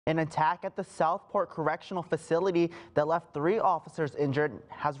An attack at the Southport Correctional Facility that left 3 officers injured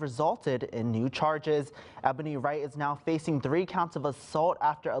has resulted in new charges. Ebony Wright is now facing 3 counts of assault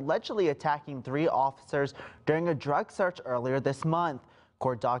after allegedly attacking 3 officers during a drug search earlier this month.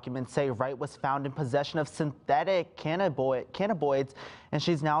 Court documents say Wright was found in possession of synthetic cannabinoids, and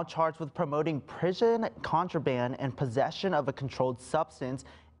she's now charged with promoting prison contraband and possession of a controlled substance,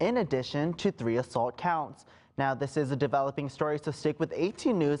 in addition to 3 assault counts. Now, this is a developing story, so stick with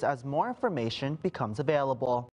 18 News as more information becomes available.